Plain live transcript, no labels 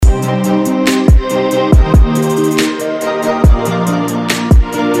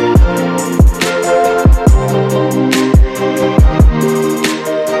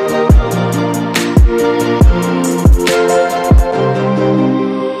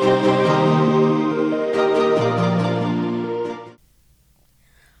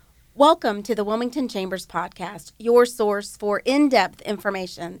Welcome to the Wilmington Chamber's podcast, your source for in-depth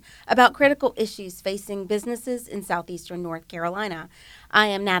information about critical issues facing businesses in southeastern North Carolina. I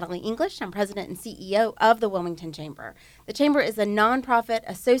am Natalie English. I'm president and CEO of the Wilmington Chamber. The Chamber is a nonprofit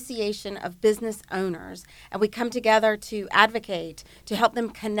association of business owners, and we come together to advocate, to help them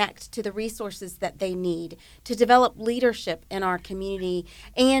connect to the resources that they need, to develop leadership in our community,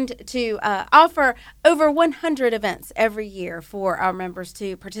 and to offer over 100 events every year for our members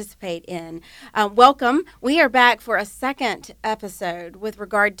to participate in. Welcome. We are back for a second episode with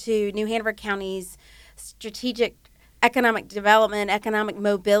regard to New Hanover County's strategic economic development, economic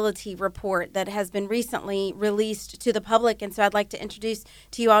mobility report that has been recently released to the public. And so I'd like to introduce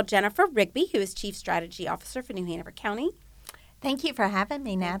to you all Jennifer Rigby, who is Chief Strategy Officer for New Hanover County. Thank you for having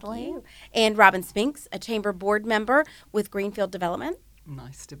me, Natalie. And Robin Spinks, a Chamber Board member with Greenfield Development.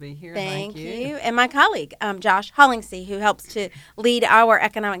 Nice to be here. Thank you. And my colleague, Josh Hallingse, who helps to lead our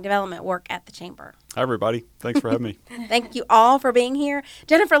economic development work at the Chamber. Hi, everybody. Thanks for having me. Thank you all for being here.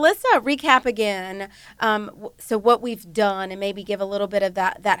 Jennifer, let's recap again. So what we've done, and maybe give a little bit of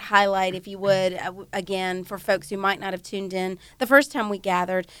that highlight, if you would, again, for folks who might not have tuned in the first time we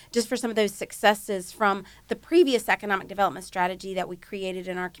gathered, just for some of those successes from the previous economic development strategy that we created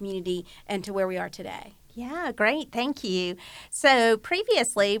in our community and to where we are today. Yeah, great. Thank you. So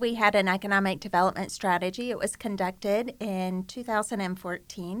previously, we had an economic development strategy. It was conducted in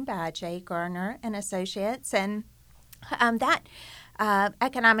 2014 by Jay Garner and Associates, and that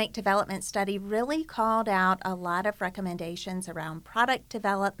economic development study really called out a lot of recommendations around product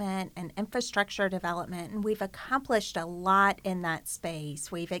development and infrastructure development, and we've accomplished a lot in that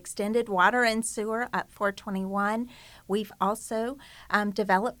space. We've extended water and sewer up 421. We've also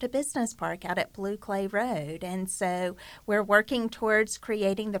developed a business park out at Blue Clay Road, and so we're working towards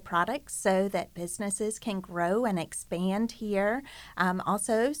creating the products so that businesses can grow and expand here,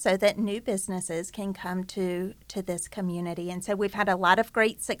 also so that new businesses can come to this community. And so we've had a lot of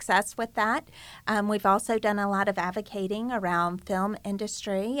great success with that. We've also done a lot of advocating around film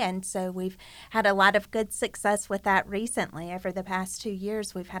industry, and so we've had a lot of good success with that recently. Over the past 2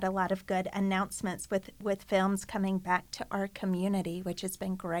 years, we've had a lot of good announcements with films coming back to our community, which has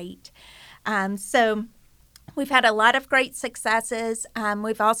been great. So we've had a lot of great successes.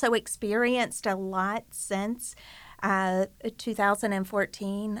 We've also experienced a lot since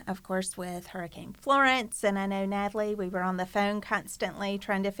 2014, of course, with Hurricane Florence. And I know, Natalie, we were on the phone constantly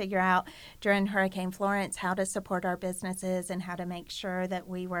trying to figure out during Hurricane Florence how to support our businesses and how to make sure that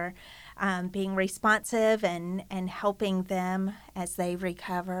we were being responsive and helping them as they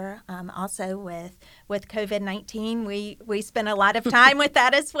recover. Also with COVID-19, we spent a lot of time with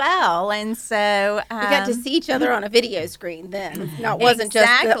that as well. And so we got to see each other on a video screen then. No, it wasn't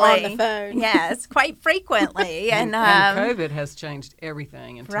just on the phone. Yes, quite frequently. And COVID has changed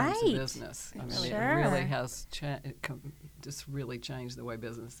everything in terms of business. I mean, Sure. it really has just really changed the way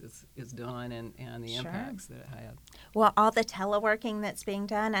business is done and the impacts that it had. Well, all the teleworking that's being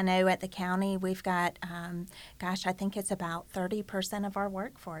done, I know at the county we've got, I think it's about 30% of our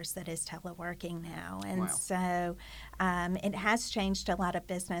workforce that is teleworking now. And so it has changed a lot of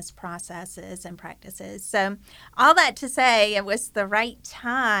business processes and practices. So all that to say, it was the right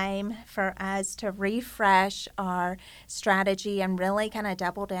time for us to refresh our strategy and really kind of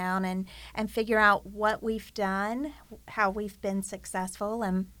double down and figure out what we've done, how we've been successful,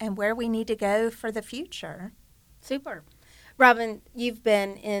 and where we need to go for the future. Super. Robin, you've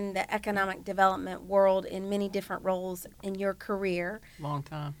been in the economic development world in many different roles in your career. Long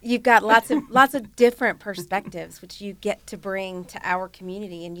time. You've got lots of different perspectives, which you get to bring to our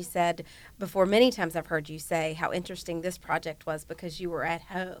community. And you said before, many times I've heard you say how interesting this project was because you were at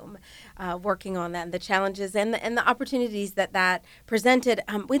home working on that and the challenges and the opportunities that presented.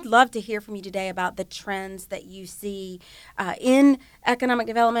 We'd love to hear from you today about the trends that you see in economic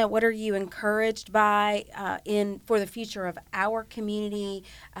development. What are you encouraged by for the future of our community,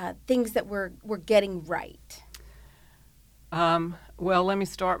 things that we're getting right? Well, let me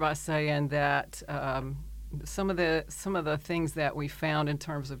start by saying that some of the things that we found in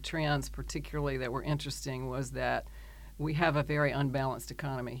terms of trends, particularly that were interesting, was that we have a very unbalanced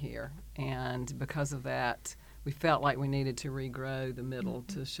economy here, and because of that, we felt like we needed to regrow the middle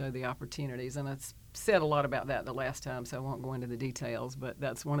to show the opportunities. And I said a lot about that the last time, so I won't go into the details, but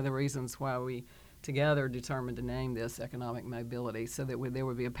that's one of the reasons why we together determined to name this economic mobility, so that there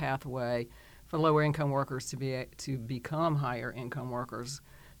would be a pathway for lower-income workers to become higher-income workers,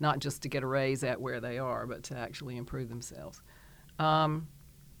 not just to get a raise at where they are, but to actually improve themselves.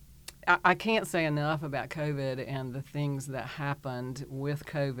 I can't say enough about COVID and the things that happened with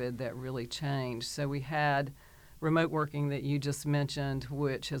COVID that really changed. So we had remote working that you just mentioned,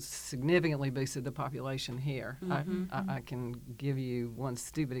 which has significantly boosted the population here. I can give you one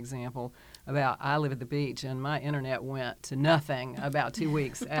stupid example about I live at the beach, and my internet went to nothing about 2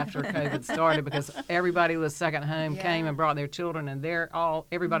 weeks after COVID started because everybody who was stuck at home came and brought their children, and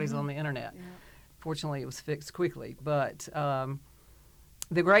everybody's on the internet. Yeah. Fortunately, it was fixed quickly, but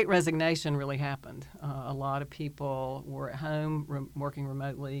the Great Resignation really happened. A lot of people were at home working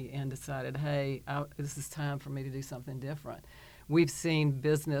remotely and decided, hey, this is time for me to do something different. We've seen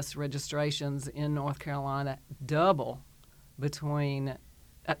business registrations in North Carolina double from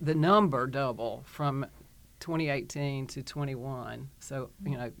 2018 to 21. So,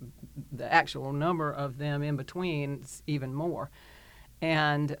 the actual number of them in between is even more.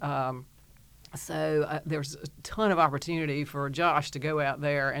 And So there's a ton of opportunity for Josh to go out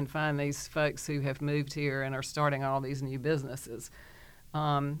there and find these folks who have moved here and are starting all these new businesses.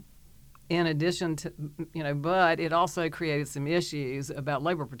 In addition to, but it also created some issues about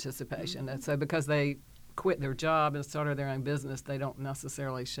labor participation. And so because they quit their job and started their own business, they don't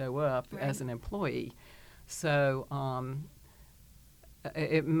necessarily show up as an employee. So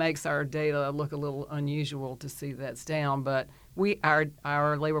it makes our data look a little unusual to see that's down, but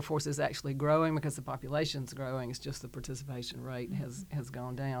our labor force is actually growing because the population's growing. It's just the participation rate has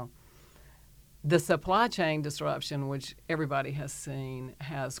gone down. The supply chain disruption, which everybody has seen,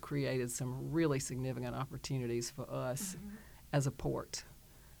 has created some really significant opportunities for us as a port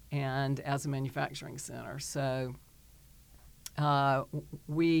and as a manufacturing center. So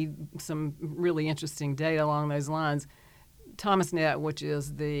some really interesting data along those lines. ThomasNet, which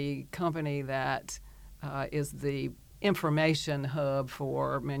is the company that is the information hub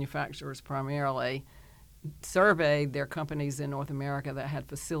for manufacturers primarily, surveyed their companies in North America that had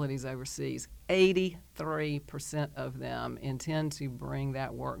facilities overseas. 83% of them intend to bring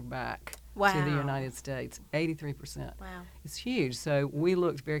that work back to the United States. 83%. Wow. It's huge. So we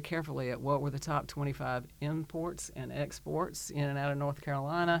looked very carefully at what were the top 25 imports and exports in and out of North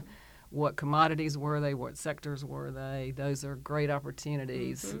Carolina. What commodities were they? What sectors were they? Those are great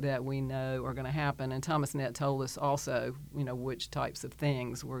opportunities that we know are going to happen. And ThomasNet told us also, which types of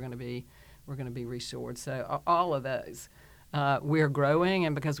things we're going to be reshored. So all of those, we're growing,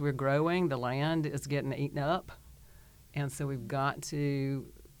 and because we're growing, the land is getting eaten up, and so we've got to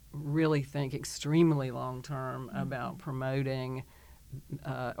really think extremely long term about promoting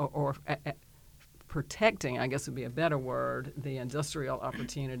or protecting, I guess would be a better word, the industrial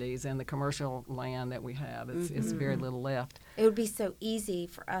opportunities and the commercial land that we have. It's very little left. It would be so easy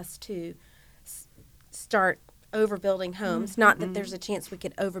for us to start overbuilding homes. Not that there's a chance we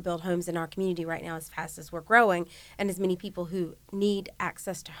could overbuild homes in our community right now as fast as we're growing and as many people who need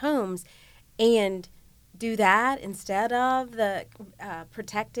access to homes, and do that instead of the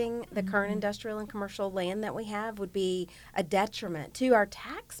protecting the current industrial and commercial land that we have would be a detriment to our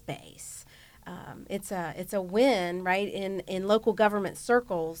tax base. It's a win, right, in local government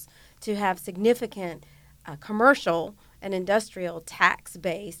circles to have significant commercial and industrial tax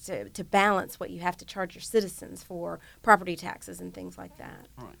base to balance what you have to charge your citizens for property taxes and things like that.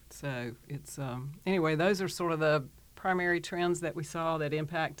 Right. So it's anyway, those are sort of the primary trends that we saw that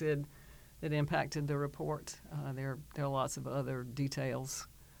impacted the report. There are lots of other details,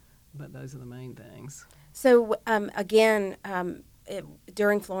 but those are the main things. So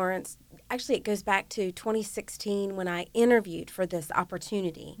during Florence, actually it goes back to 2016 when I interviewed for this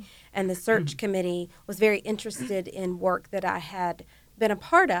opportunity, and the search committee was very interested in work that I had been a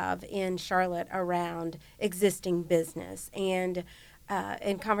part of in Charlotte around existing business. And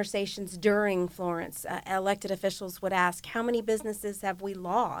in conversations during Florence, elected officials would ask, how many businesses have we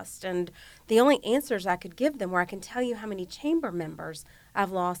lost? And the only answers I could give them were, I can tell you how many chamber members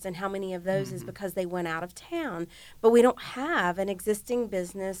I've lost and how many of those is because they went out of town. But we don't have an existing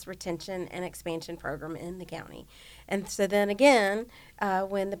business retention and expansion program in the county. And so then again,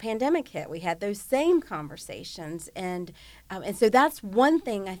 when the pandemic hit, we had those same conversations. And so that's one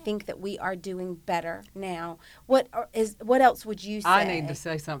thing I think that we are doing better now. What else would you say? I need to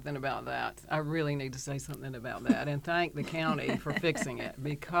say something about that. I really need to say something about that and thank the county for fixing it,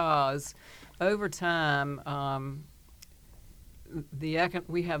 because over time,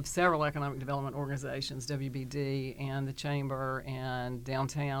 we have several economic development organizations, WBD and the Chamber and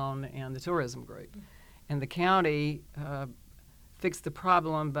Downtown and the Tourism Group. And the county fixed the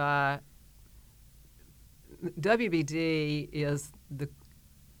problem by WBD is the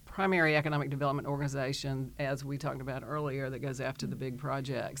primary economic development organization, as we talked about earlier, that goes after the big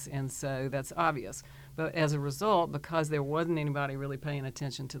projects. And so that's obvious. But as a result, because there wasn't anybody really paying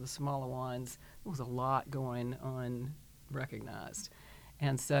attention to the smaller ones, there was a lot going unrecognized.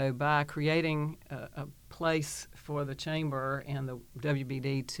 And so by creating a place for the chamber and the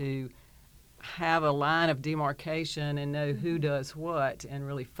WBD to have a line of demarcation and know who does what and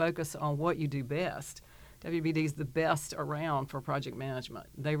really focus on what you do best. WBD is the best around for project management.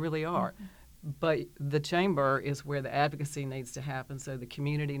 They really are. But the chamber is where the advocacy needs to happen so the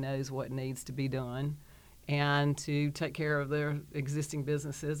community knows what needs to be done and to take care of their existing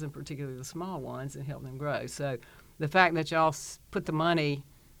businesses, and particularly the small ones, and help them grow. So the fact that y'all put the money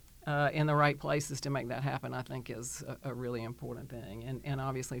in the right places to make that happen, I think, is a really important thing. And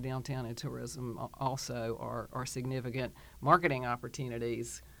obviously downtown and tourism also are significant marketing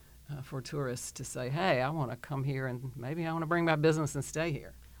opportunities for tourists to say, hey, I want to come here and maybe I want to bring my business and stay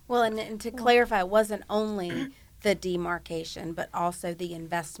here. Well, and to clarify, it wasn't only the demarcation, but also the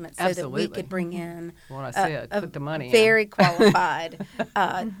investment so Absolutely. that we could bring in What I said, put the money in. very qualified,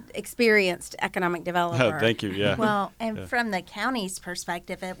 experienced economic developer. Thank you, yeah. Well, and from the county's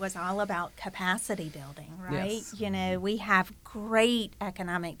perspective, it was all about capacity building, right? Yes. You know, we have great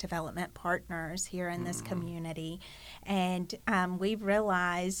economic development partners here in this community. And we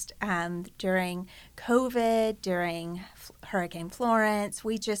realized during COVID, during Hurricane Florence,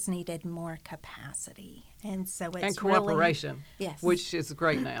 we just needed more capacity. And so it's and cooperation, Yes. which is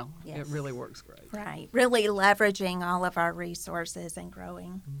great now. Yes. It really works great. right, really leveraging all of our resources and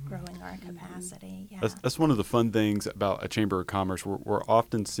growing our capacity. Yeah. That's one of the fun things about a Chamber of Commerce. We're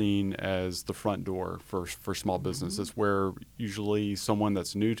often seen as the front door for small businesses, where usually someone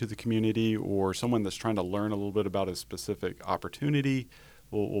that's new to the community or someone that's trying to learn a little bit about a specific opportunity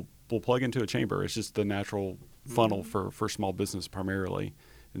will plug into a chamber. It's just the natural funnel for small business primarily.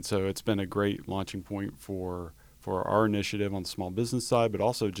 And so it's been a great launching point for our initiative on the small business side, but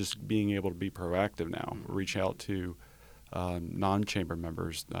also just being able to be proactive now, reach out to non-chamber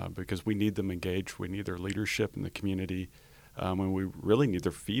members because we need them engaged. We need their leadership in the community, and we really need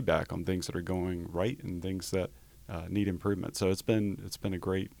their feedback on things that are going right and things that need improvement. So it's been a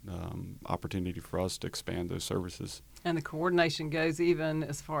great opportunity for us to expand those services. And the coordination goes even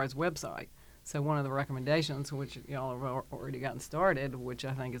as far as website. So one of the recommendations, which y'all have already gotten started, which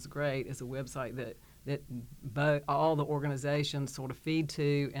I think is great, is a website that all the organizations sort of feed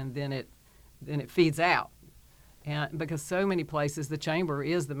to, and then it feeds out. And because so many places, the chamber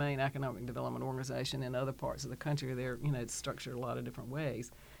is the main economic development organization. In other parts of the country, it's structured a lot of different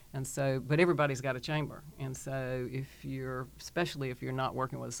ways. And so, but everybody's got a chamber. And so especially if you're not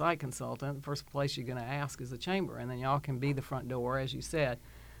working with a site consultant, the first place you're going to ask is the chamber. And then y'all can be the front door, as you said,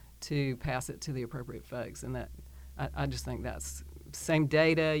 to pass it to the appropriate folks. And that I just think that's same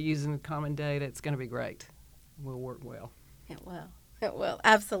data, using common data, it's going to be great. Will work well. It will. It will,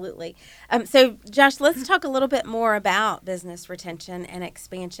 absolutely. So, Josh, let's talk a little bit more about business retention and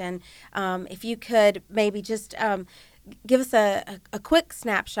expansion. If you could maybe just give us a quick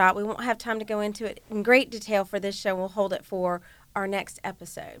snapshot. We won't have time to go into it in great detail for this show. We'll hold it for our next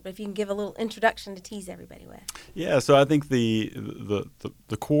episode. But if you can give a little introduction to tease everybody with. Yeah, so I think the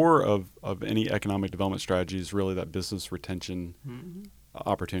core of any economic development strategy is really that business retention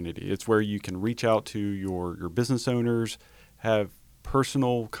opportunity. It's where you can reach out to your business owners, have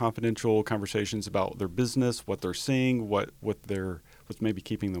personal, confidential conversations about their business, what they're seeing, what's maybe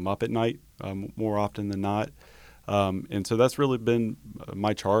keeping them up at night more often than not. And so that's really been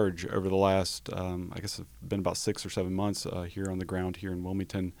my charge over the last, I guess it's been about 6 or 7 months here on the ground here in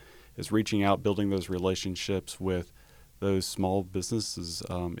Wilmington, is reaching out, building those relationships with those small businesses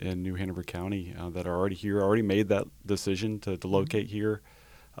in New Hanover County that are already here, already made that decision to locate here,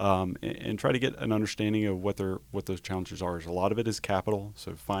 and try to get an understanding of what those challenges are. A lot of it is capital,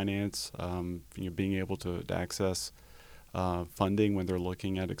 so finance, being able to access funding when they're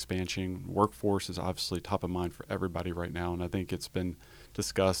looking at expansion. Workforce is obviously top of mind for everybody right now, and I think it's been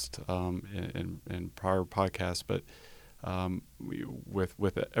discussed in prior podcasts. But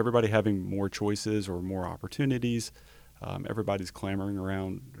with everybody having more choices or more opportunities, everybody's clamoring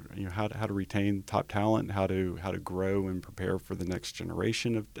around how to retain top talent, how to grow and prepare for the next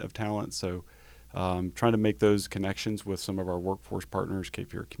generation of talent. So trying to make those connections with some of our workforce partners,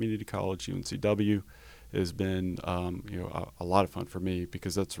 Cape Fear Community College, UNCW, has been a lot of fun for me,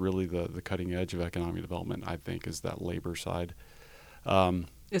 because that's really the cutting edge of economic development, I think, is that labor side.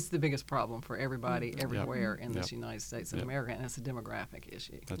 It's the biggest problem for everybody everywhere in this United States of America, and it's a demographic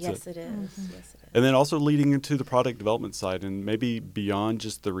issue. Yes, it is. Yes, it is. And then also leading into the product development side, and maybe beyond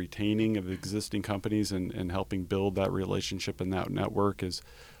just the retaining of existing companies and helping build that relationship and that network, is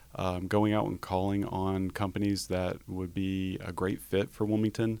going out and calling on companies that would be a great fit for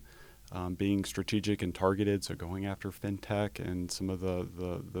Wilmington. Being strategic and targeted, so going after fintech and some of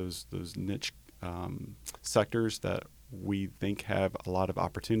those niche sectors that we think have a lot of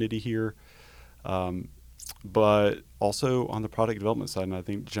opportunity here. But also on the product development side, and I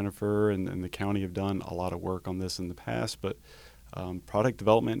think Jennifer and the county have done a lot of work on this in the past, but product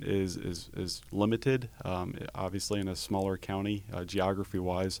development is limited, obviously in a smaller county,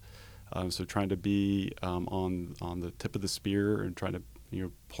 geography-wise. So trying to be on the tip of the spear and trying to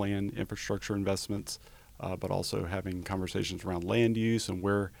plan infrastructure investments, but also having conversations around land use and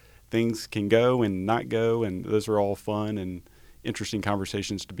where things can go and not go, and those are all fun and interesting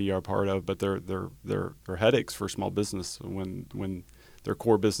conversations to be a part of. But they're headaches for small business when their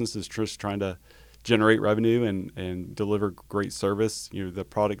core business is just trying to generate revenue and deliver great service. The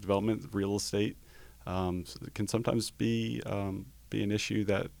product development, real estate, can sometimes be an issue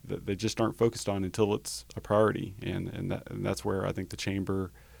that they just aren't focused on until it's a priority, and that's where I think the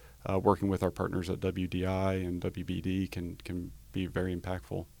chamber, working with our partners at WDI and WBD, can be very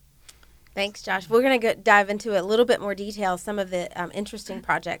impactful. Thanks, Josh. We're going to dive into a little bit more detail, some of the interesting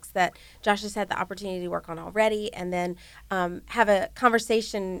projects that Josh has had the opportunity to work on already, and then have a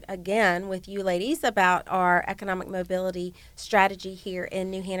conversation again with you ladies about our economic mobility strategy here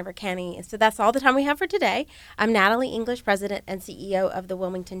in New Hanover County. And so that's all the time we have for today. I'm Natalie English, President and CEO of the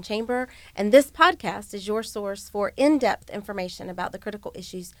Wilmington Chamber, and this podcast is your source for in-depth information about the critical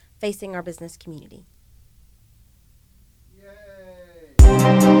issues facing our business community. Yay!